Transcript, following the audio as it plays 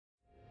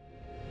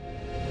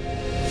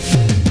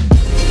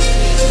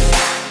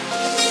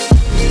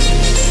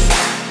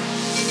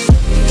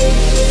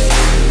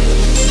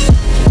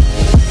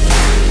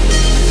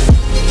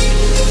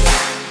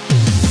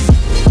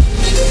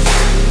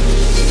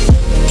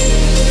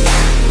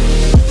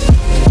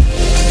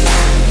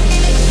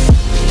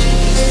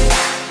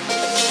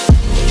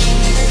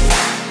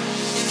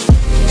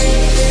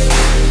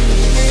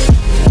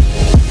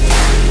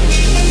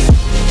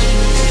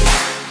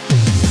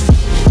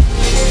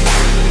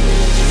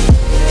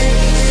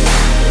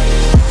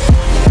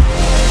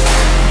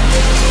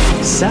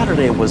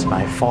Saturday was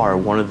by far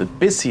one of the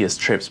busiest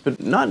trips, but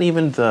not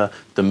even the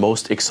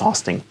most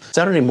exhausting.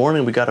 Saturday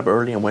morning, we got up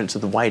early and went to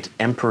the White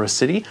Emperor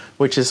City,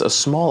 which is a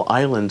small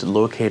island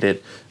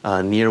located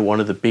near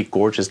one of the big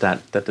gorges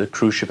that the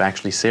cruise ship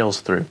actually sails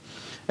through.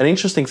 An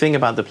interesting thing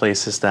about the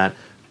place is that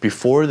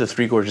before the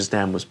Three Gorges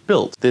Dam was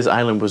built, this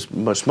island was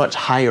much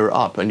higher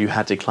up and you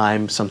had to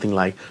climb something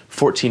like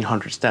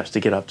 1,400 steps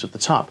to get up to the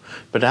top.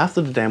 But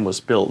after the dam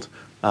was built,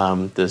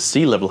 the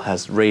sea level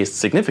has raised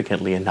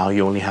significantly and now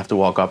you only have to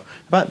walk up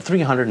about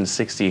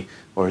 360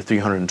 or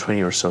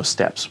 320 or so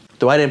steps.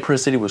 The White Emperor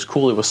City was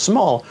cool, it was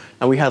small,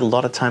 and we had a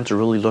lot of time to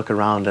really look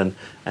around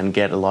and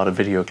get a lot of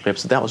video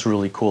clips. So that was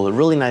really cool, a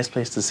really nice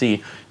place to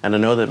see. And I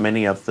know that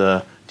many of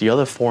the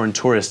other foreign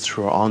tourists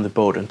who were on the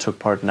boat and took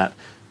part in that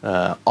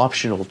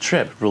optional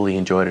trip really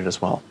enjoyed it as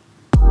well.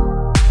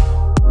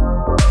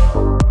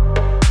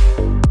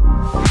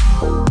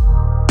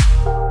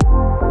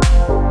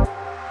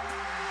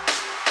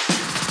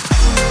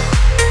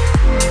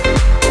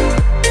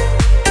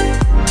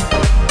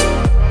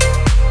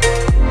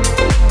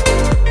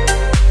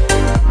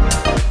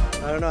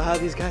 I don't know how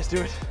these guys do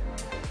it.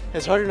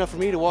 It's hard enough for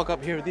me to walk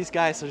up here. These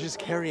guys are just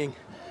carrying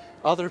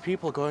other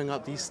people going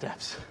up these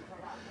steps.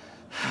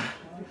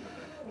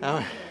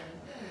 Now,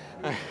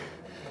 I'm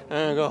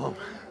gonna go home.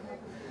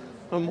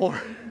 One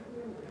more.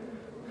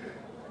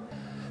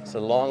 It's a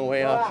long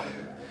way up.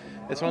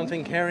 It's one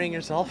thing carrying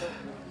yourself.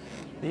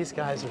 These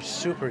guys are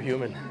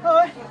superhuman.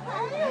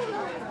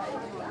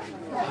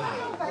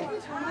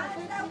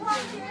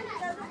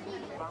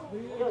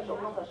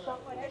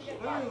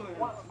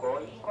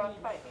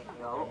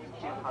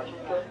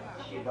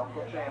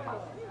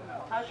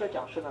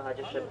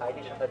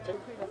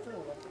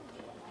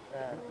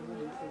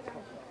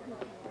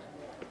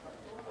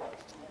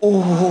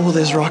 Oh,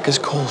 this rock is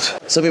cold.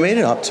 So we made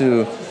it up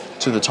to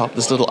the top of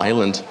this little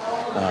island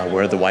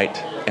where the White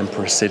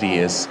Emperor City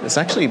is. It's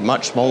actually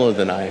much smaller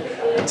than I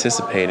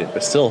anticipated,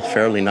 but still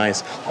fairly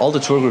nice. All the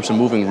tour groups are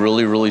moving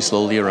really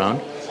slowly around,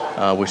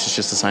 which is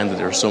just a sign that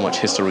there's so much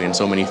history and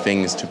so many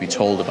things to be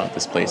told about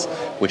this place,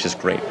 which is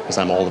great, because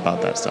I'm all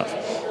about that stuff.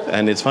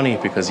 And it's funny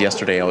because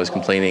yesterday I was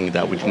complaining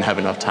that we didn't have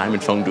enough time in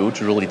Fengdu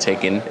to really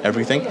take in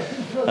everything.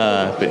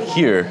 But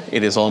here,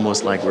 it is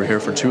almost like we're here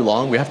for too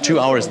long. We have 2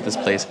 hours at this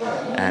place,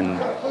 and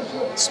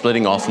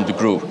splitting off from the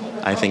group,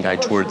 I think I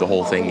toured the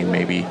whole thing in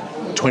maybe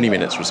 20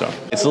 minutes or so.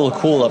 It's a little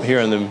cool up here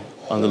on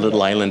the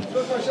little island.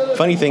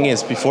 Funny thing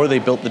is, before they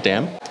built the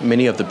dam,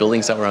 many of the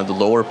buildings that were on the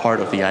lower part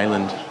of the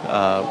island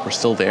were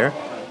still there,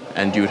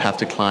 and you would have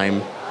to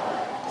climb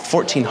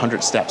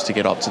 1,400 steps to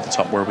get up to the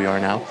top where we are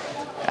now.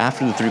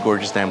 After the Three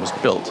Gorges Dam was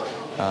built,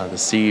 the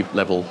sea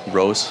level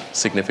rose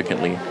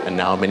significantly, and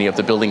now many of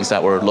the buildings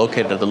that were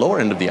located at the lower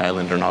end of the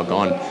island are now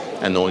gone,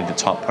 and only the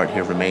top part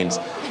here remains,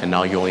 and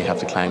now you only have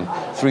to climb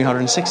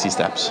 360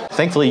 steps.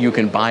 Thankfully, you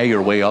can buy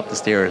your way up the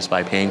stairs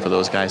by paying for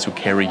those guys who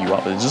carry you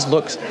up. It just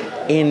looks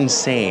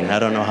insane. I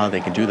don't know how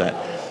they can do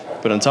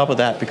that. But on top of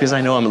that, because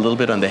I know I'm a little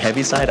bit on the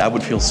heavy side, I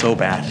would feel so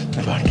bad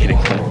about getting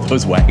one of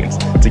those wagons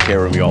to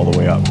carry me all the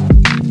way up.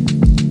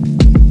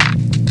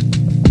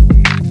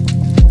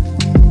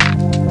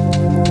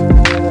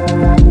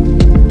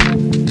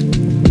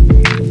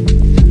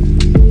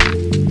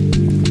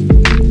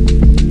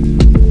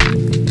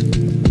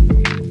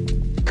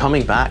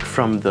 Coming back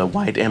from the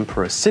White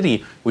Emperor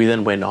City, we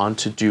then went on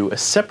to do a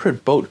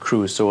separate boat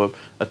cruise, so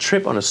a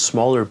trip on a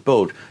smaller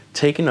boat,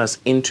 taking us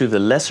into the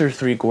Lesser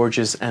Three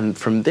Gorges, and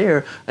from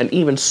there, an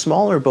even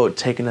smaller boat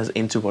taking us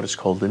into what is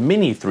called the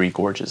Mini Three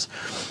Gorges.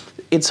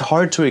 It's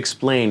hard to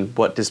explain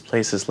what this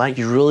place is like.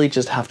 You really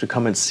just have to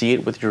come and see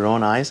it with your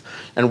own eyes.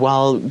 And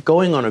while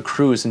going on a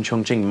cruise in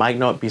Chongqing might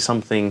not be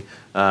something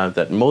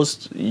that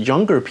most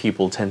younger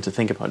people tend to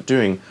think about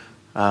doing,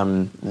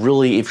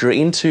 really, if you're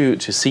into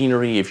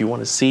scenery, if you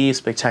want to see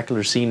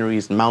spectacular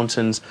sceneries,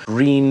 mountains,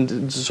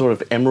 green, sort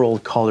of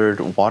emerald colored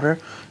water,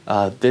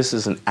 this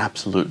is an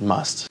absolute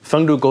must.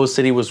 Fengdu Ghost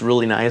City was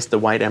really nice, the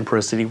White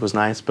Emperor City was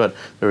nice, but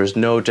there is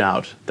no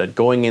doubt that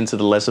going into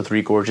the Lesser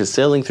Three Gorges,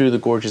 sailing through the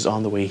gorges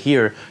on the way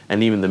here,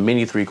 and even the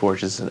Mini Three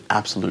Gorges is an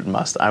absolute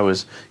must. I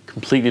was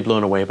completely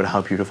blown away by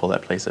how beautiful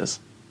that place is.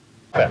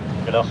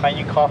 You know,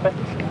 hanging coffin?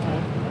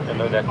 You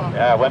know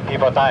that when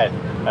people died,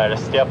 they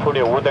still put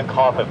a wooden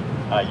coffin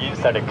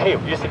inside the cave,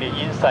 usually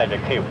inside the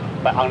cave,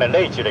 but on the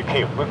ledge of the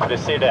cave, we could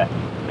see that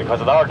because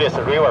nowadays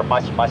the river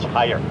much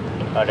higher.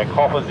 The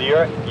coffin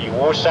there in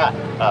Wushan,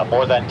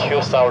 more than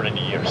 2,000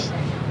 years.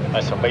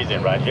 That's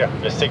amazing right here,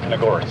 the second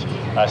gorge.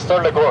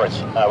 Third gorge,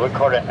 we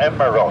call it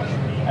Emerald.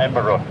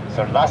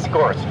 So last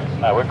gorge,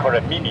 we call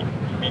it Mini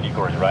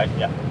Gorge, right?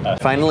 Yeah.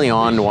 Finally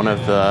on one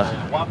of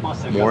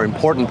the more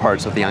important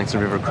parts of the Yangtze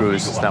River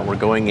Cruise is that we're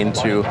going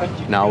into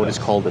now what is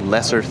called the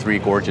Lesser Three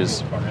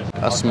Gorges,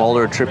 a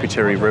smaller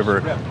tributary river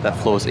that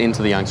flows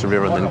into the Yangtze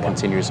River and then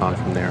continues on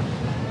from there.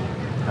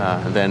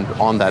 And then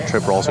on that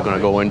trip, we're also going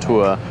to go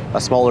into a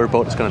smaller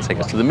boat that's going to take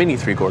us to the Mini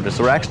Three Gorges.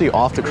 So we're actually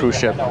off the cruise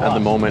ship at the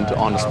moment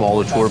on a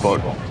smaller tour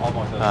boat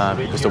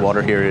because the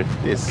water here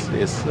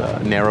is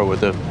narrow,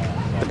 the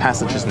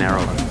passage is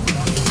narrow.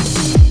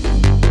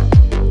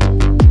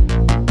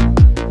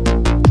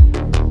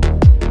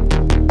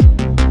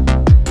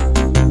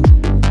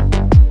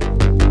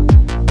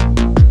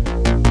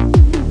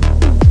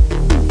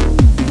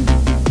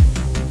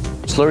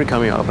 Slowly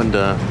coming up on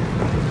the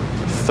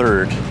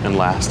third and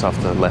last of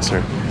the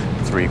Lesser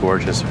Three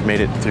Gorges. We've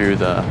made it through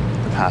the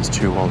past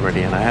two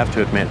already, and I have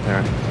to admit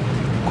they're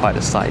quite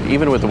a sight.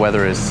 Even with the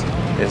weather as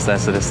it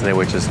is today,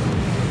 which is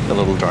a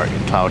little dark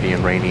and cloudy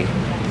and rainy.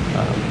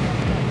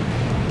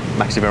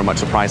 I'm actually very much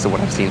surprised at what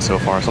I've seen so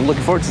far. So I'm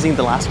looking forward to seeing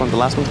the last one. The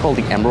last one's called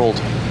the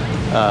Emerald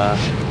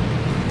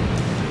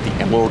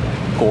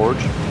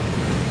Gorge.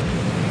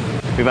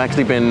 We've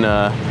actually been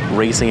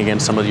racing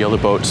against some of the other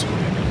boats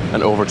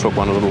and overtook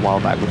one a little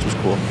while back, which was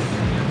cool.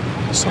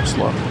 So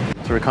slow.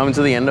 So we're coming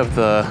to the end of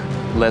the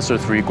Lesser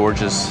Three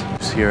Gorges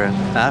here. And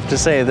I have to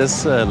say,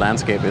 this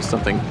landscape is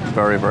something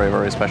very, very,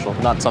 very special.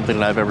 Not something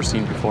that I've ever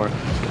seen before.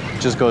 It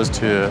just goes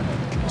to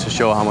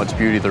show how much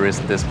beauty there is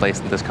in this place,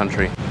 in this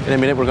country. In a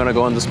minute, we're going to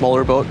go on the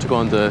smaller boat to go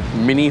on the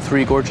Mini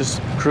Three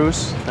Gorges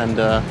cruise, and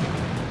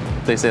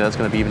they say that's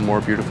going to be even more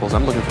beautiful, so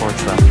I'm looking forward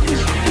to that.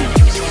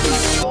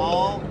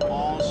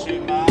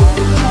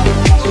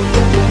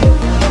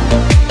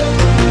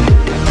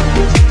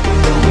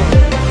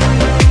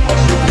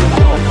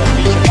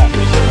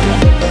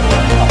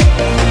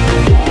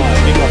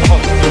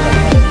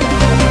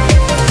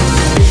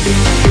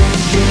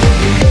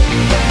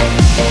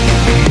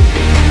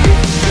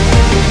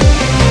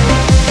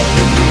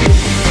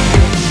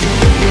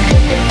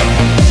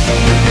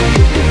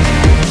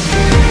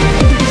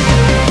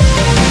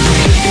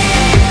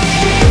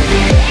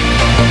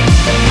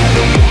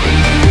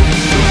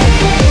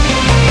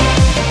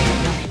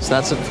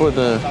 That's it for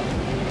the,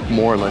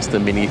 more or less, the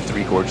Mini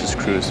Three Gorges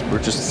cruise.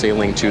 We're just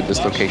sailing to this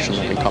location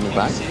and then coming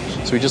back.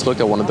 So we just looked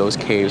at one of those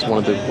caves, one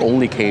of the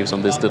only caves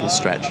on this little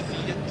stretch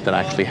that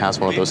actually has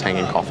one of those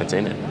hanging coffins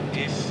in it.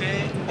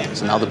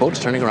 So now the boat's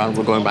turning around.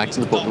 We're going back to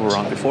the boat we were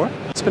on before.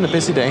 It's been a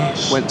busy day.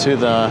 Went to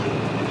the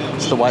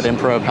White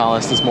Emperor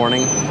Palace this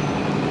morning,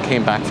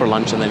 came back for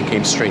lunch, and then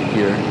came straight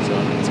here. So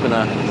it's been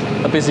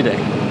a busy day.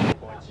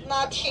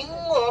 那听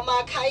我们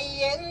开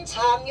演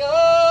唱哟，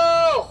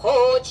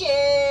何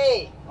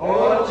解？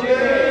何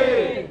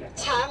解？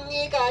唱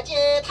一个街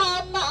滩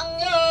浪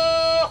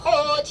哟，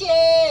何解？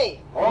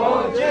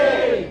何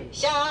解？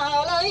下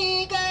了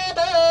一个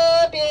的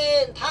边，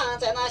躺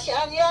在那象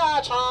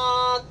牙床，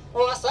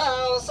我收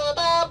拾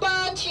打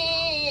扮去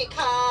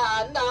看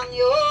浪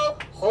哟，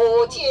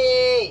何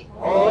解？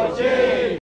何解？